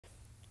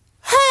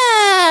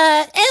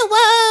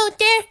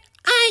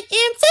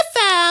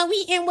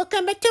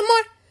remember two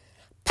more.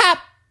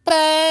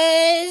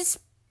 Papa's,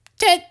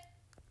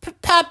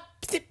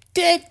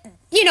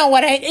 you know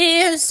what it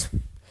is.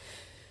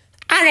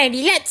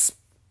 Alrighty, let's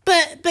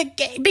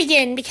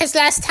begin, because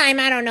last time,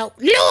 I don't know.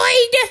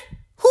 Lloyd!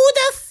 Who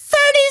the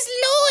fuck is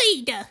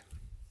Lloyd?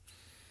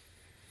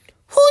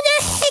 Who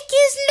the heck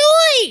is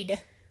Lloyd?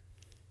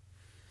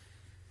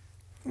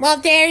 Well,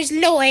 there's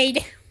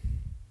Lloyd.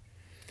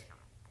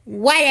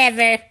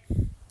 Whatever.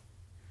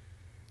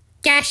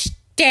 Gosh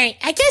dang.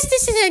 I guess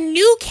this is a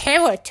new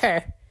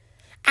character.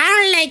 I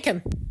don't like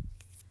him.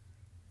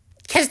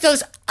 Because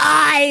those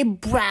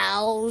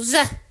eyebrows.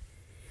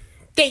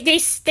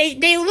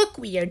 They look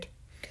weird.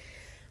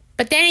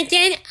 But then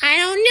again, I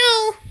don't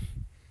know.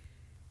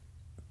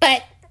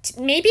 But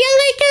maybe I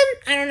like him.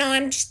 I don't know.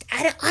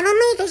 I don't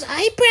know those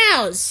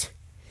eyebrows.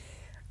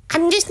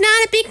 I'm just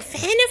not a big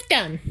fan of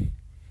them.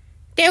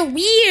 They're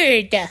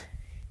weird.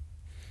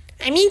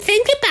 I mean,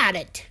 think about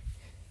it.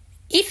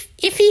 If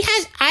he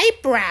has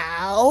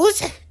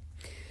eyebrows,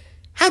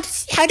 how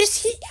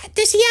does he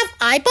have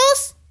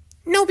eyeballs?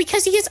 No,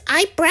 because he has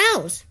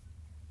eyebrows.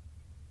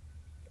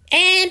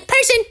 And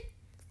person,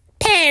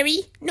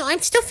 Perry. No, I'm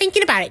still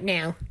thinking about it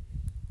now.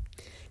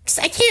 Because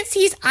I can't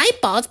see his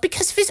eyeballs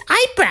because of his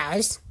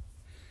eyebrows.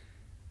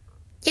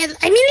 Yeah,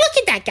 I mean, look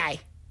at that guy.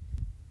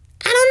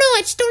 I don't know,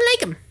 I just don't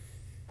like him.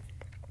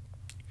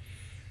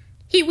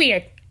 He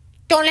weird.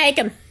 Don't like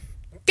him.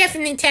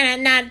 Definitely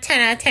 10 out of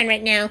 10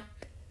 right now.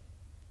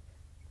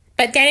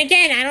 But then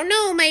again, I don't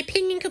know. My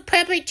opinion could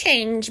probably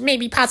change.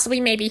 Maybe, possibly,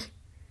 maybe.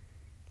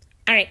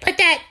 Alright, put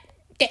that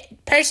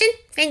person.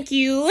 Thank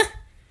you.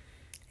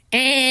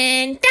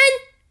 And done.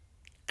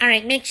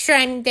 Alright, make sure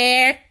I'm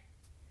there.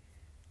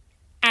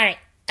 Alright,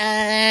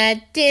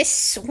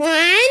 this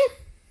one.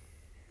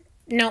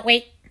 No,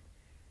 wait.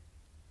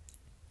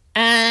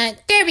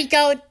 There we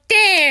go.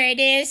 There it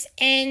is.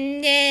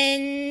 And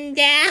then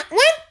that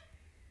one.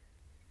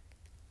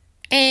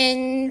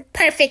 And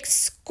perfect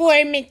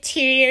score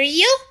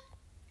material.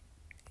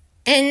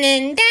 And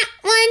then that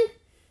one.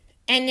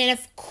 And then,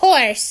 of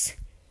course,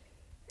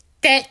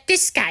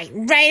 this guy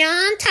right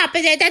on top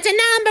of that. That's a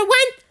number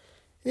one.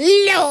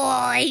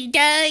 Lloyd,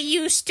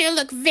 you still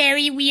look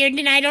very weird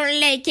and I don't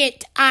like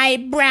it.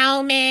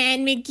 Eyebrow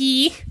man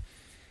McGee.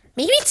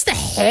 Maybe it's the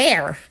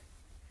hair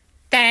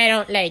that I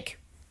don't like.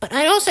 But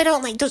I also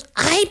don't like those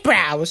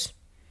eyebrows.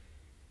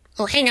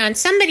 Oh, hang on.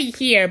 Somebody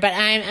here, but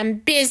I'm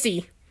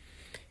busy.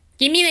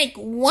 Give me like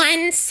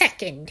 1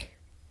 second.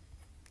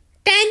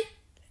 Then,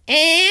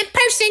 and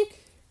person,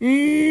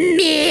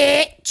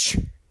 Mitch.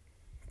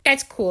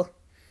 That's cool.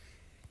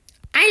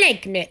 I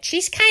like Mitch.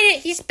 He's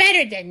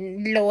better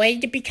than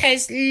Lloyd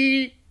because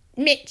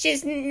Mitch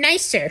is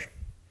nicer.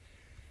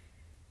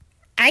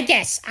 I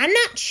guess. I'm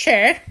not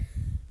sure.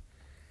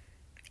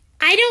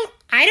 I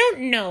don't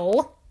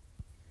know.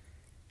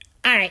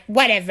 Alright,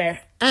 whatever.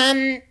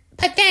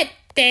 Put that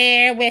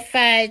there with,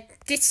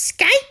 this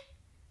guy.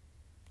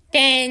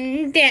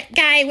 Then that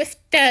guy with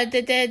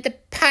the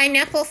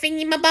pineapple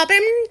thingy-mabobber.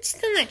 I'm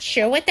still not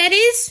sure what that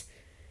is.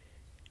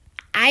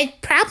 I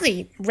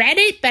probably read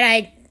it, but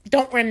I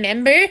don't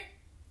remember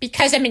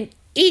because I'm an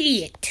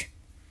idiot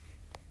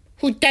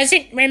who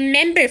doesn't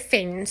remember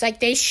things like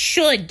they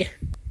should.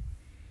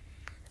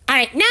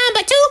 Alright,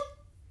 number two.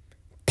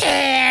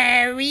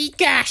 Perry,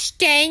 gosh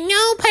dang,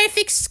 no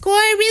perfect score.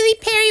 Really,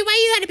 Perry? Why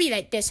you gotta be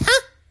like this,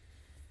 huh?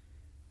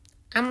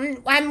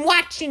 I'm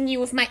watching you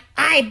with my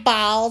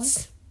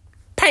eyeballs.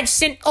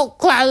 Person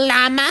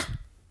Oklahoma.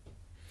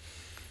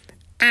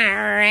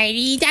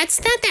 Alrighty,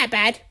 that's not that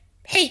bad.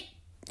 Hey,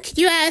 could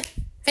you,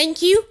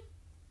 thank you?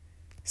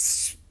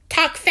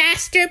 Talk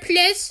faster,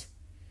 please.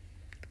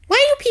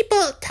 Why do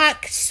people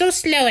talk so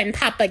slow in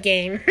Papa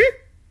game,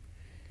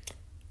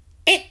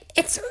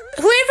 It's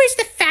whoever's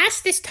the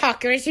fastest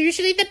talker is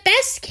usually the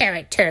best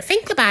character.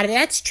 Think about it,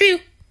 that's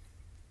true.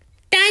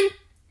 Done.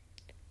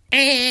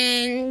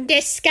 And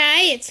this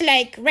guy, it's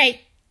like right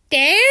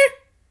there.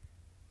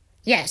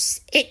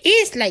 Yes, it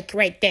is like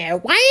right there.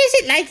 Why is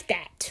it like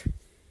that?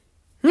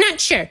 I'm not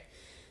sure.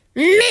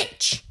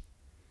 Mitch.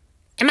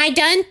 Am I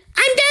done?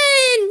 I'm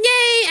done!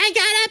 Yay, I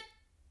got a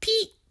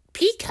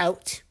pea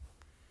coat.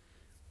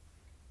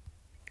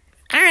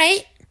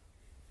 Alright.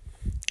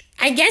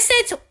 I guess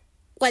that's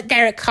what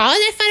they're called.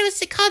 I thought it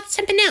was called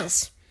something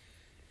else.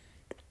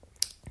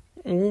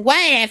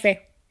 Whatever.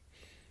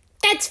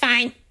 That's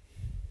fine.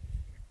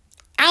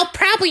 I'll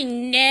probably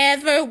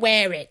never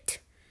wear it.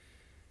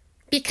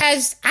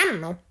 Because, I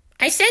don't know.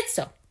 I said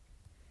so.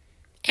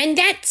 And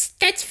that's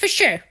for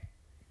sure.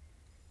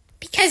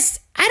 Because,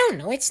 I don't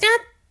know. It's not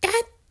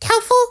that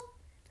helpful.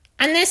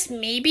 Unless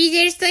maybe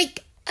there's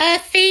like a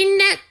thing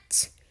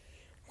that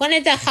one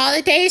of the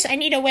holidays I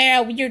need to wear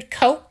a weird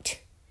coat.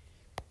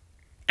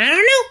 I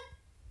don't know.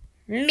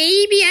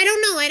 Maybe, I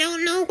don't know. I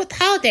don't know what the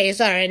holidays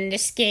are in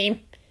this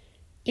game.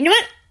 You know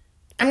what?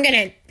 I'm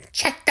gonna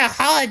check the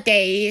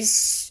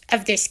holidays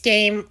of this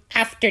game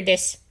after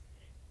this.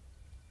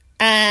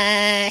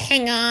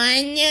 Hang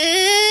on.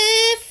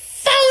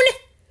 Phone.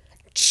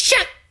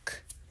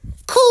 Check.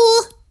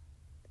 Cool.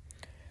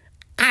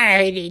 Alright.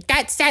 Alrighty,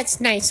 that's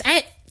nice.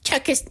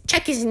 Chuck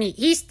is neat.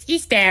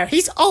 He's there.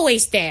 He's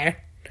always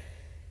there.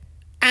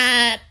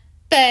 But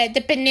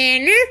the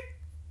banana,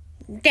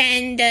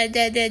 then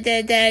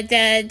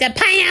the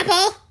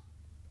pineapple,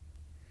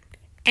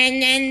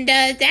 and then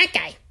that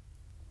guy.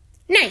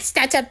 Nice.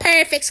 That's a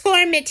perfect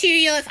score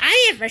material if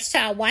I ever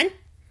saw one.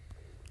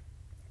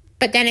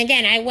 But then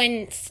again, I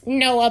wouldn't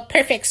know a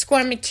perfect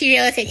score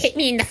material if it hit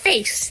me in the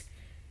face.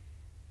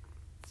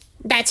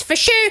 That's for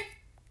sure.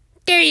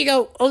 There you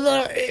go.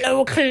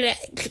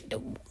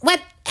 What?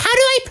 How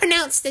do I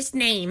pronounce this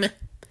name?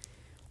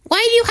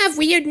 Why do you have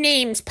weird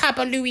names,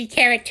 Papa Louie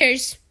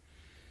characters?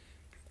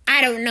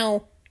 I don't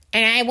know.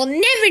 And I will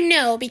never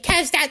know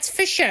because that's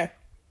for sure.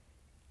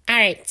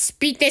 Alright,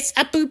 speed this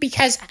up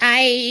because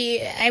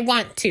I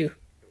want to.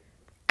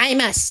 I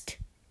must.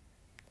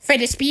 For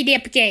the speed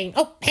up game.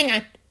 Oh, hang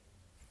on.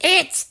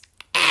 It's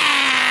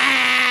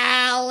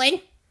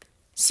Alan.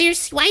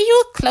 Seriously, why are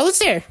you a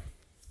closer?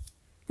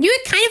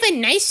 You're kind of a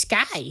nice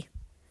guy.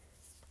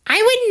 I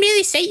wouldn't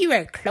really say you were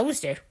a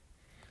closer.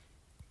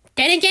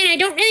 Then again, I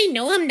don't really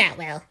know him that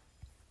well.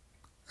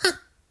 Huh.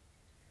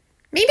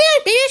 Maybe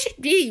I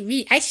should really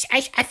read.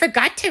 I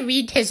forgot to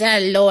read his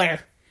lore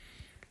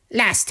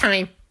last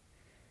time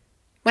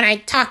when I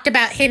talked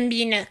about him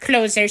being a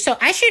closer. So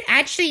I should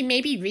actually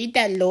maybe read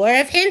the lore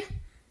of him,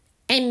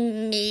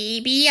 and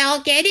maybe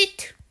I'll get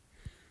it.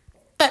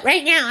 But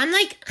right now, I'm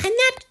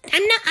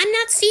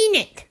not seeing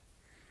it.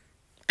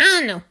 I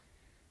don't know.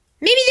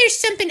 Maybe there's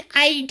something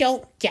I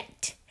don't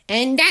get,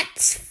 and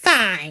that's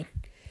fine.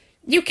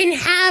 You can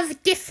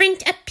have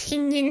different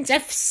opinions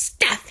of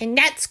stuff, and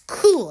that's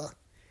cool.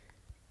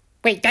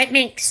 Wait, that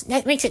makes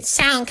it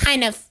sound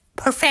kind of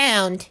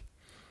profound.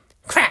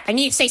 Crap, I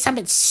need to say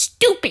something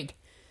stupid.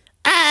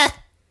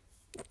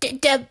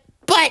 The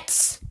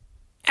butts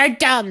are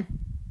dumb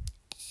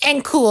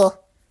and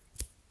cool.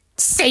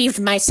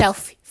 Saved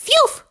myself.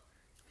 Phew!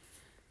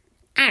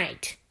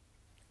 Alright.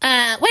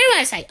 Where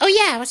was I? Oh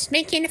yeah, I was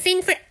making a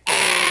thing for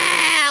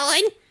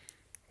Alan.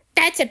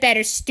 That's a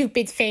better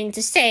stupid thing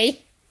to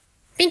say.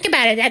 Think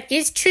about it, that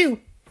is true.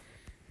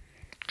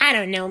 I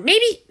don't know,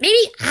 maybe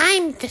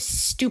I'm the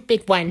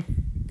stupid one.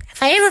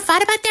 Have I ever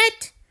thought about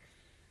that?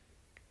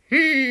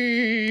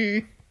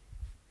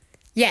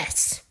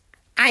 Yes,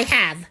 I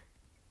have.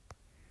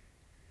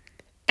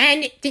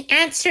 And the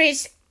answer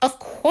is, of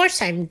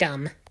course I'm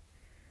dumb.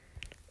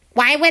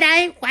 Why would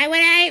I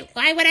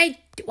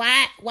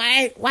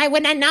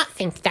not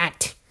think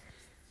that?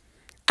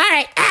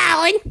 Alright,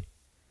 Alan.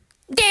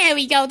 There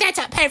we go. That's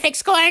a perfect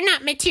score,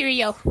 not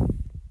material.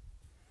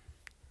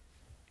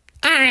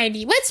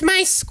 Alrighty, what's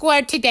my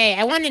score today?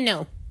 I want to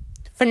know.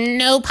 For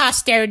no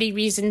posterity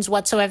reasons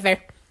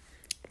whatsoever.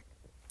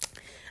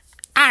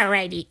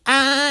 Alrighty,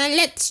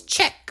 let's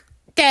check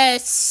the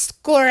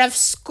score of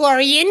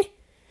Scorian.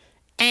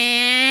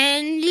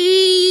 And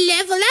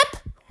level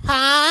up.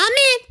 Man.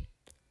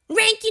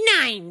 Ranking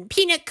 9,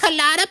 Pina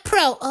Colada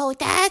Pro. Oh,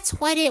 that's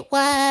what it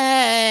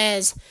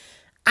was.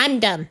 I'm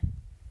dumb.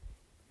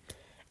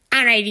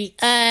 Alrighty,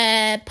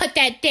 put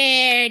that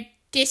there.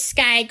 This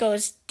guy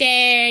goes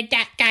there.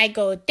 That guy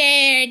goes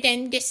there.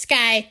 Then this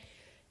guy.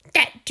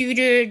 That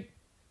dude.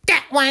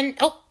 That one.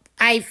 Oh,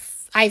 I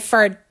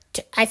forgot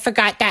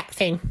that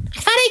thing. I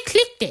thought I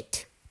clicked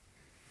it.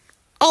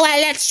 Oh,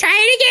 well, let's try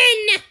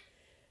it again.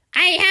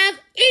 I have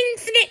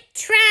infinite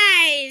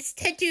tries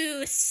to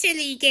do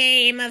silly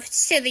game of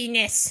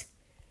silliness.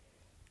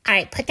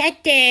 Alright, put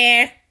that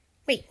there.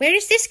 Wait, where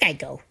does this guy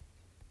go?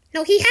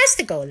 No, he has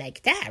to go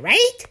like that,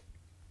 right?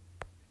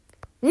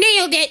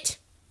 Nailed it.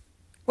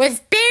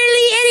 With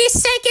barely any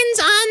seconds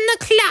on the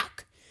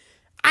clock.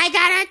 I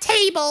got a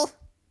table.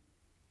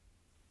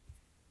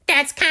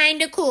 That's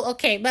kind of cool.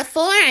 Okay,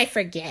 before I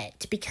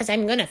forget, because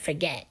I'm gonna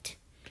forget.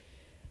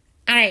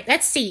 Alright,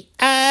 let's see.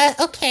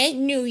 Okay,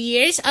 New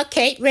Year's.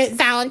 Okay,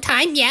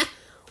 Valentine, yeah.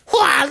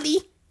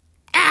 Wally,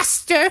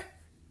 Aster,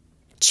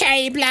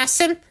 Cherry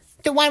Blossom,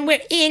 the one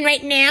we're in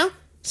right now.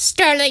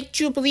 Starlight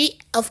Jubilee,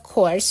 of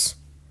course.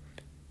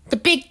 The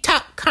Big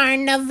Top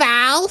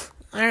Carnival.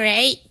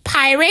 Alright,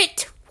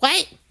 Pirate,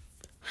 what?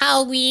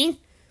 Halloween,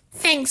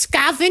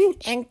 Thanksgiving,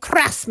 and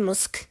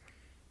Christmas.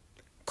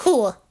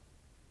 Cool.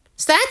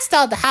 So that's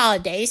all the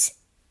holidays.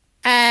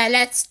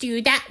 Let's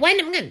do that one.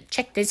 I'm gonna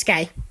check this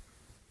guy.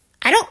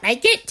 I don't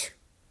like it.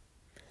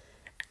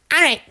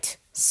 Alright,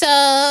 so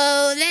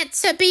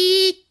let's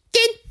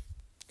begin.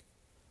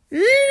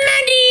 Money,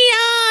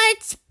 oh,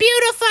 it's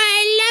beautiful,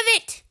 I love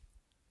it.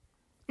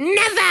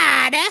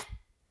 Nevada.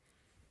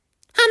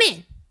 Come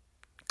in.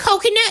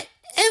 Coconut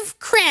of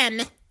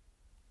creme.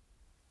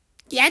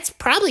 Yeah, that's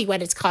probably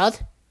what it's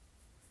called.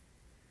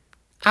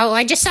 Oh,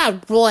 I just saw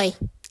Roy.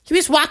 He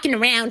was walking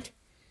around,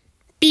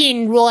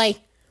 being Roy.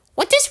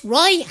 What does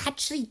Roy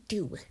actually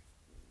do?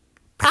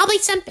 Probably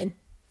something.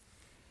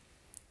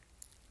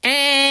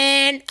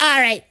 And,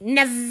 alright,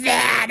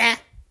 Nevada.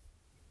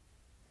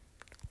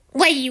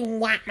 What do you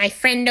want, my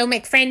friendo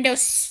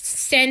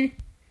McFriendo-son?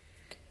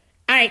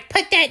 Alright,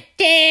 put that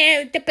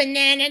there, the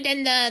banana,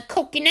 then the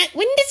coconut.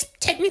 Wouldn't this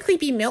technically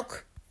be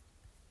milk?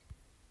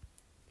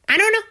 I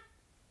don't know.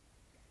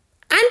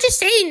 I'm just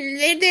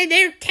saying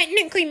they're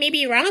technically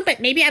maybe wrong, but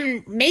maybe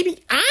I'm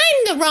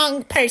the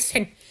wrong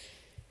person.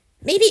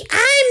 Maybe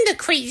I'm the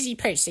crazy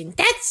person.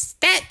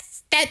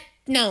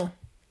 No.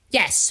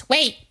 Yes,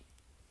 wait.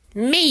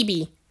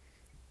 Maybe.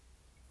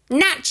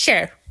 Not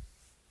sure.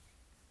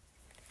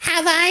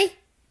 Have I?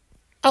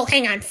 Oh,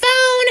 hang on.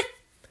 Phone.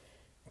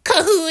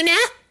 Kahuna.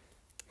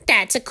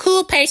 That's a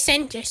cool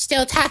person. You're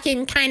still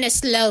talking kind of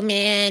slow,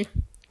 man.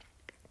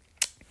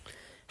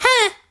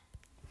 Huh.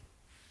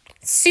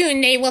 Soon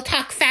they will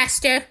talk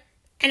faster,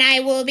 and I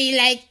will be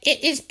like,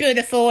 it is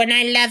beautiful, and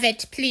I love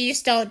it.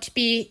 Please don't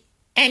be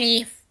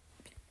any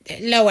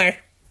lower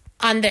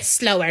on the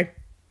slower.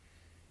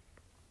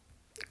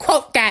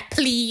 Quote that,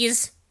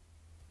 please.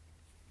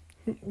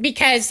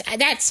 Because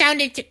that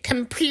sounded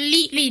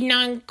completely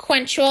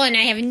non-consensual, and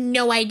I have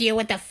no idea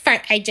what the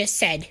fuck I just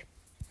said.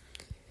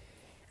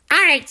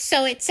 Alright,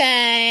 so it's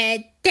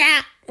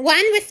that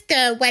one with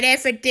the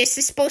whatever this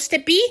is supposed to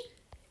be.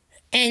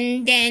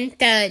 And then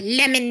the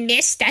lemon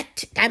mist,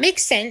 that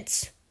makes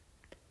sense.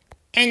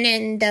 And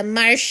then the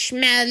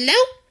marshmallow.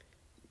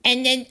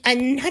 And then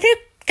another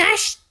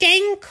gosh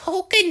dang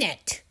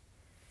coconut.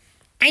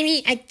 I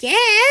mean, I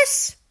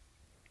guess.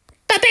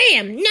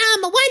 Ba-bam!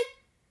 Number one.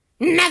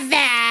 Nevada.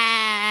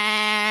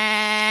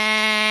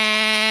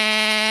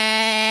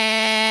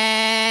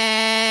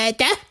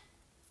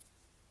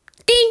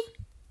 Ding.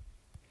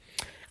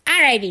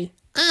 Alrighty.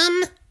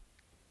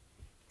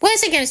 What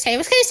was I going to say? I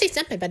was going to say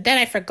something, but then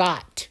I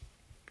forgot.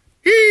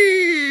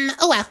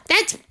 Oh well,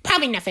 that's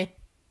probably nothing.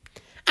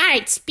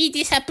 Alright, speed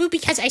this up, boo,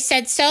 because I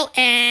said so.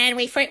 And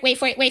wait for it.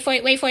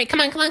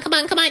 Come on.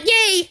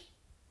 Yay!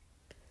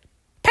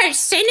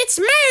 Person, it's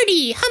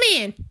Marty. Come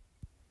in.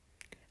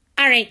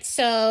 Alright,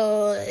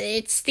 so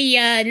it's the,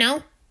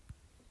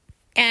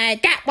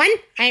 that one.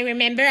 I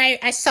remember,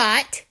 I saw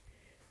it.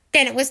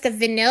 Then it was the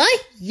vanilla.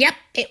 Yep,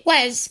 it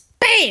was.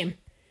 Bam!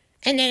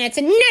 And then it's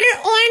another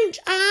orange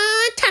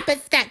on top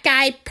of that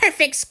guy.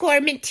 Perfect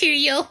score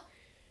material.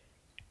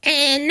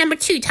 And number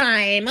 2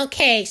 time.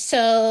 Okay,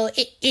 so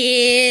it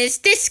is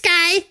this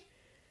guy.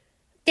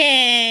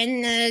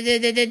 Then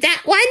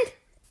that one.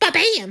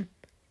 Ba-bam.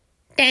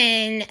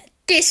 Then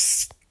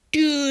this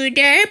dude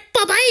there.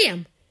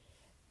 Ba-bam.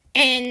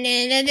 And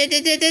then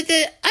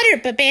the other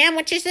ba-bam,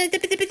 which is the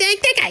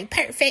guy.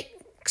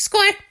 Perfect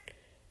score.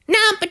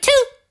 Number 2.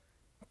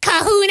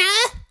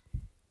 Kahuna.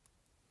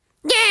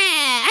 Yeah,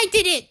 I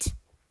did it.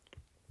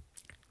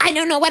 I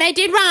don't know what I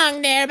did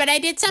wrong there, but I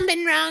did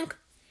something wrong.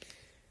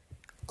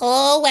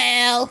 Oh,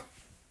 well.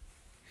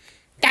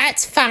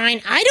 That's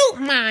fine. I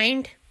don't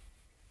mind.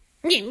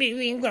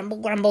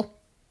 Grumble.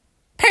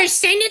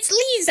 Person, it's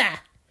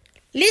Lisa.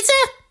 Lisa?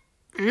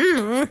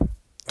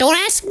 Don't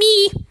ask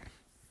me.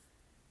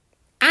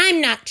 I'm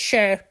not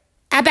sure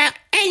about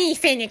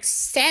anything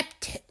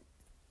except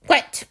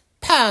what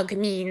pug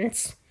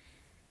means.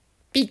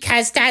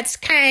 Because that's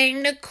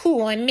kind of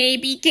cool and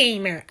maybe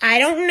gamer. I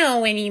don't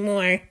know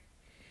anymore.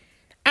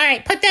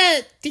 Alright, put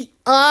the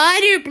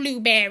other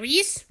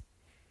blueberries.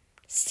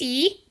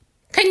 See?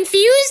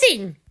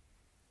 Confusing.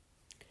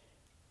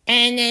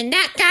 And then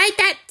that guy,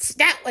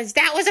 that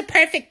was a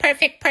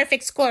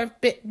perfect score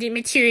the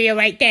material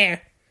right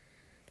there.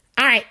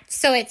 Alright,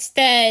 so it's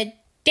the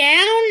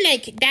down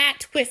like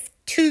that with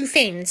 2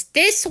 things.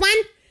 This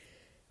one,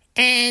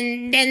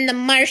 and then the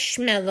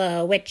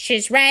marshmallow, which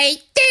is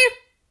right there.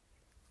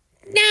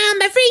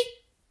 Number 3.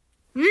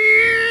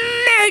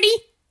 Marty.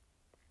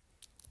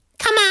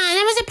 Come on,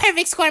 that was a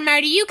perfect score,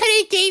 Marty. You could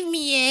have gave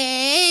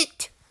me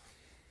it.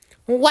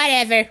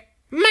 Whatever.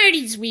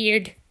 Marty's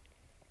weird.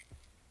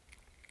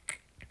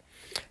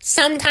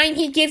 Sometime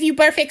he give you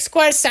perfect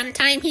scores,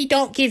 sometime he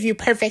don't give you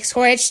perfect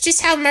score. It's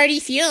just how Marty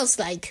feels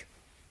like.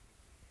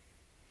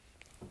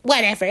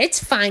 Whatever,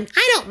 it's fine.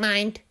 I don't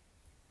mind.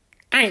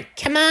 Alright,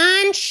 come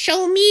on,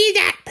 show me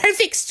that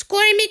perfect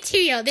score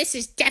material. This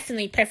is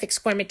definitely perfect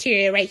score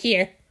material right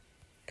here.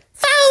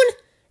 Phone!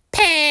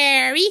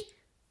 Perry!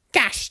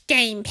 Gosh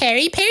dang,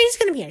 Perry. Perry's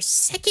gonna be our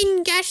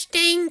second gosh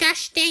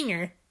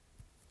danger.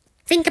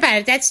 Think about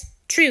it, that's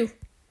true.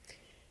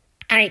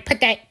 Alright, put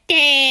that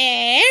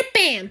there.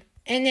 Bam!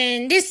 And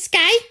then this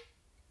guy,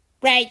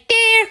 right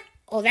there.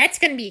 Oh, that's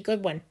gonna be a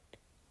good one.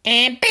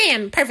 And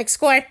bam, perfect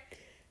score.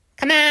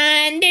 Come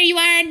on, there you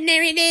are,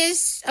 there it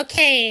is.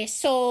 Okay,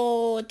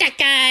 so that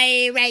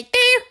guy right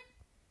there.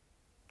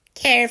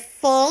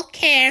 Careful.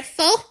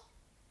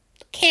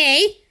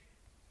 Okay.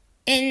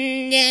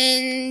 And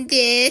then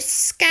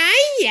this guy,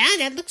 yeah,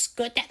 that looks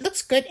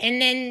good.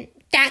 And then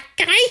that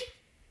guy.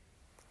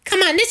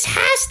 Come on, this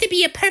has to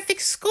be a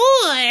perfect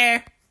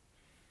score.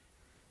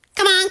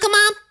 Come on,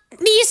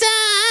 Lisa,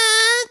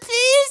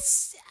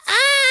 please.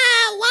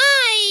 Why?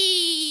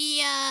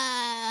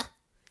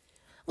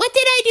 What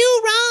did I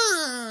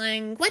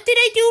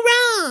do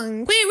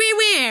wrong?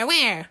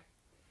 Where?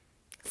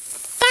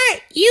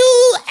 Fart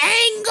you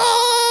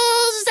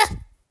angles!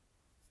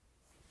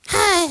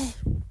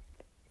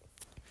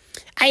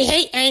 I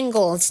hate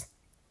angles.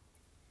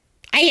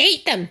 I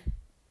hate them.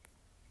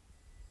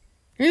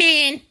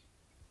 Man.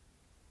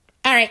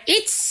 Alright,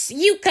 it's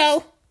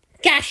Yuko.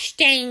 Gosh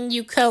dang,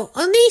 Yuko.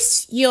 At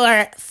least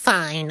you're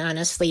fine,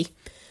 honestly.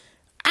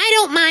 I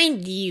don't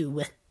mind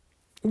you,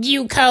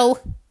 Yuko.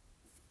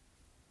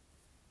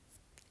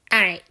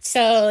 Alright,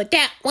 so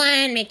that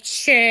one, make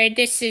sure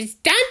this is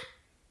done.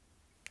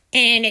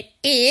 And it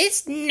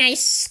is. Nice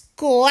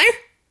score.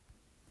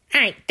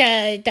 Alright,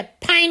 the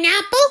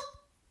pineapple.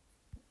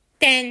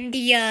 Then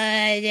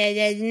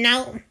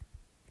no.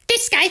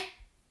 This guy.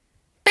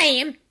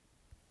 Bam.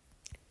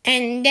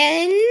 And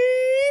then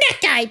that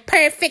guy.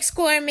 Perfect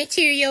score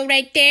material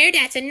right there.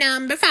 That's a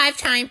number 5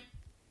 time.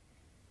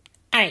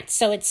 Alright,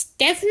 so it's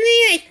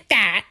definitely like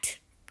that.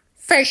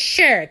 For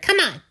sure. Come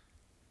on.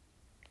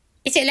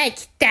 Is it like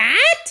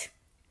that?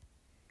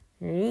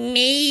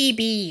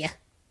 Maybe.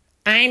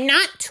 I'm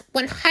not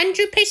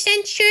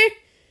 100% sure,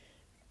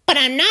 but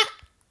I'm not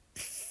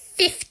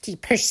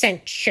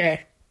 50% sure.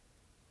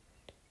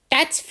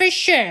 That's for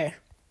sure.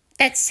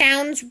 That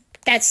sounds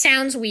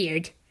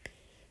weird.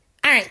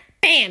 All right,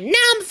 bam.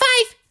 Number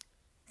 5.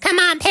 Come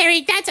on,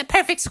 Perry. That's a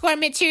perfect score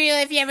material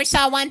if you ever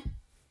saw one.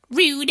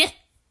 Rude. At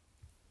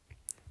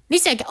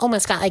least I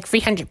almost got like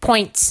 300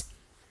 points.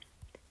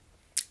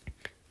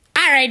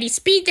 Alrighty,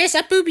 speed this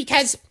up, Boo,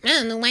 because, I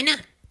don't know, why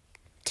not?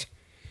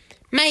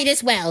 Might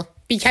as well,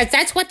 because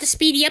that's what the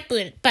speedy up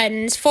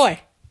button's for.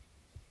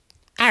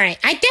 Alright,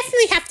 I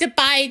definitely have to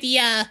buy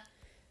the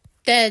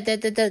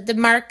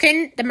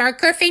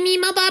marker thingy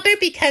mobobber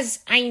because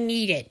I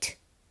need it.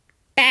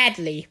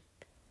 Badly.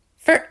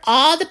 For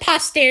all the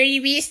posterity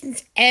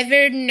reasons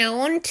ever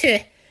known to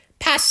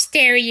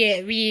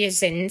posterity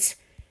reasons.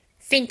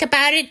 Think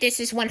about it, this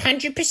is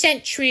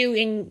 100% true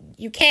and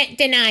you can't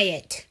deny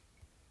it.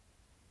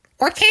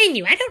 Or can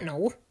you? I don't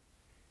know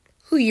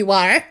who you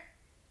are.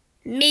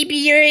 Maybe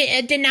you're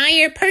a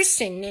denier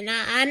person, and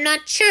I'm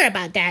not sure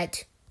about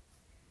that.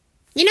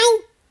 You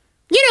know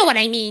what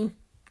I mean.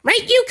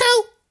 Right,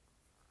 Yuko?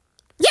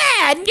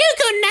 Yeah,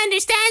 Yuko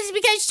understands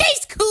because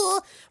she's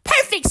cool.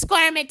 Perfect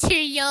square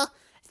material.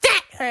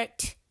 That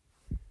hurt.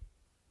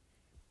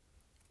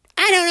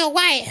 I don't know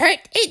why it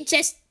hurt. It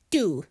just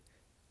do.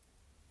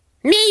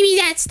 Maybe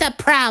that's the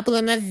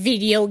problem of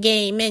video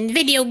game, and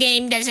video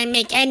game doesn't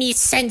make any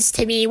sense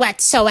to me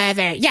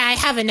whatsoever. Yeah, I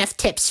have enough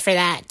tips for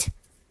that.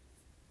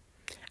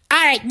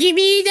 Alright, give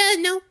me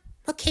no.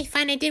 Okay,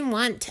 fine, I didn't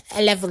want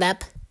a level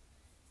up.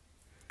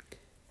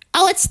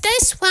 Oh, it's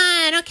this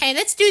one. Okay,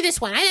 let's do this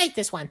one. I like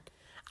this one.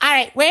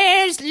 Alright,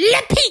 where's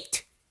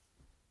Pete?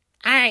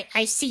 Alright,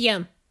 I see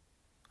him.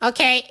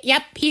 Okay,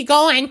 yep, he's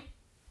going.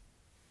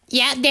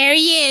 Yeah, there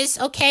he is.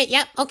 Okay,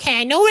 yep,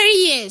 okay, I know where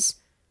he is.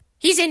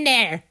 He's in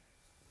there.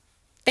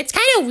 That's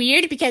kind of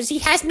weird because he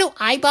has no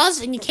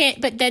eyeballs and you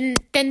can't, but then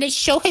they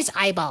show his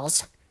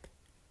eyeballs.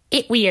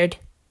 It weird.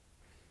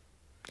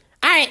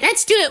 Alright,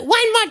 let's do it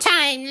one more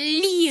time,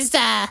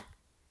 Lisa.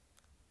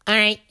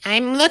 Alright,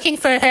 I'm looking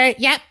for her.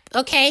 Yep,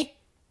 okay.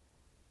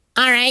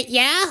 Alright,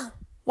 yeah.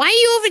 Why are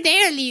you over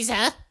there,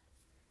 Lisa?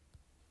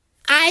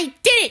 I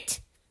did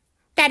it!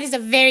 That is a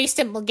very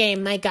simple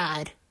game, my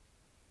god.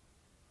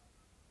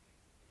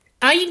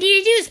 All you need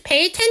to do is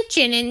pay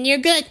attention and you're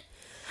good.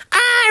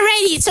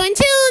 Alrighty, so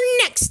until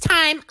next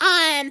time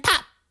on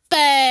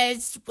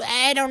Papa's,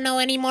 I don't know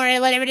anymore,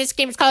 whatever this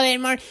game is called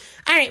anymore.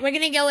 Alright, we're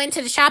gonna go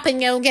into the shop and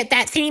go get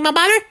that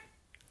thingy-mabobber.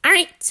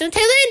 Alright, so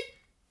until then,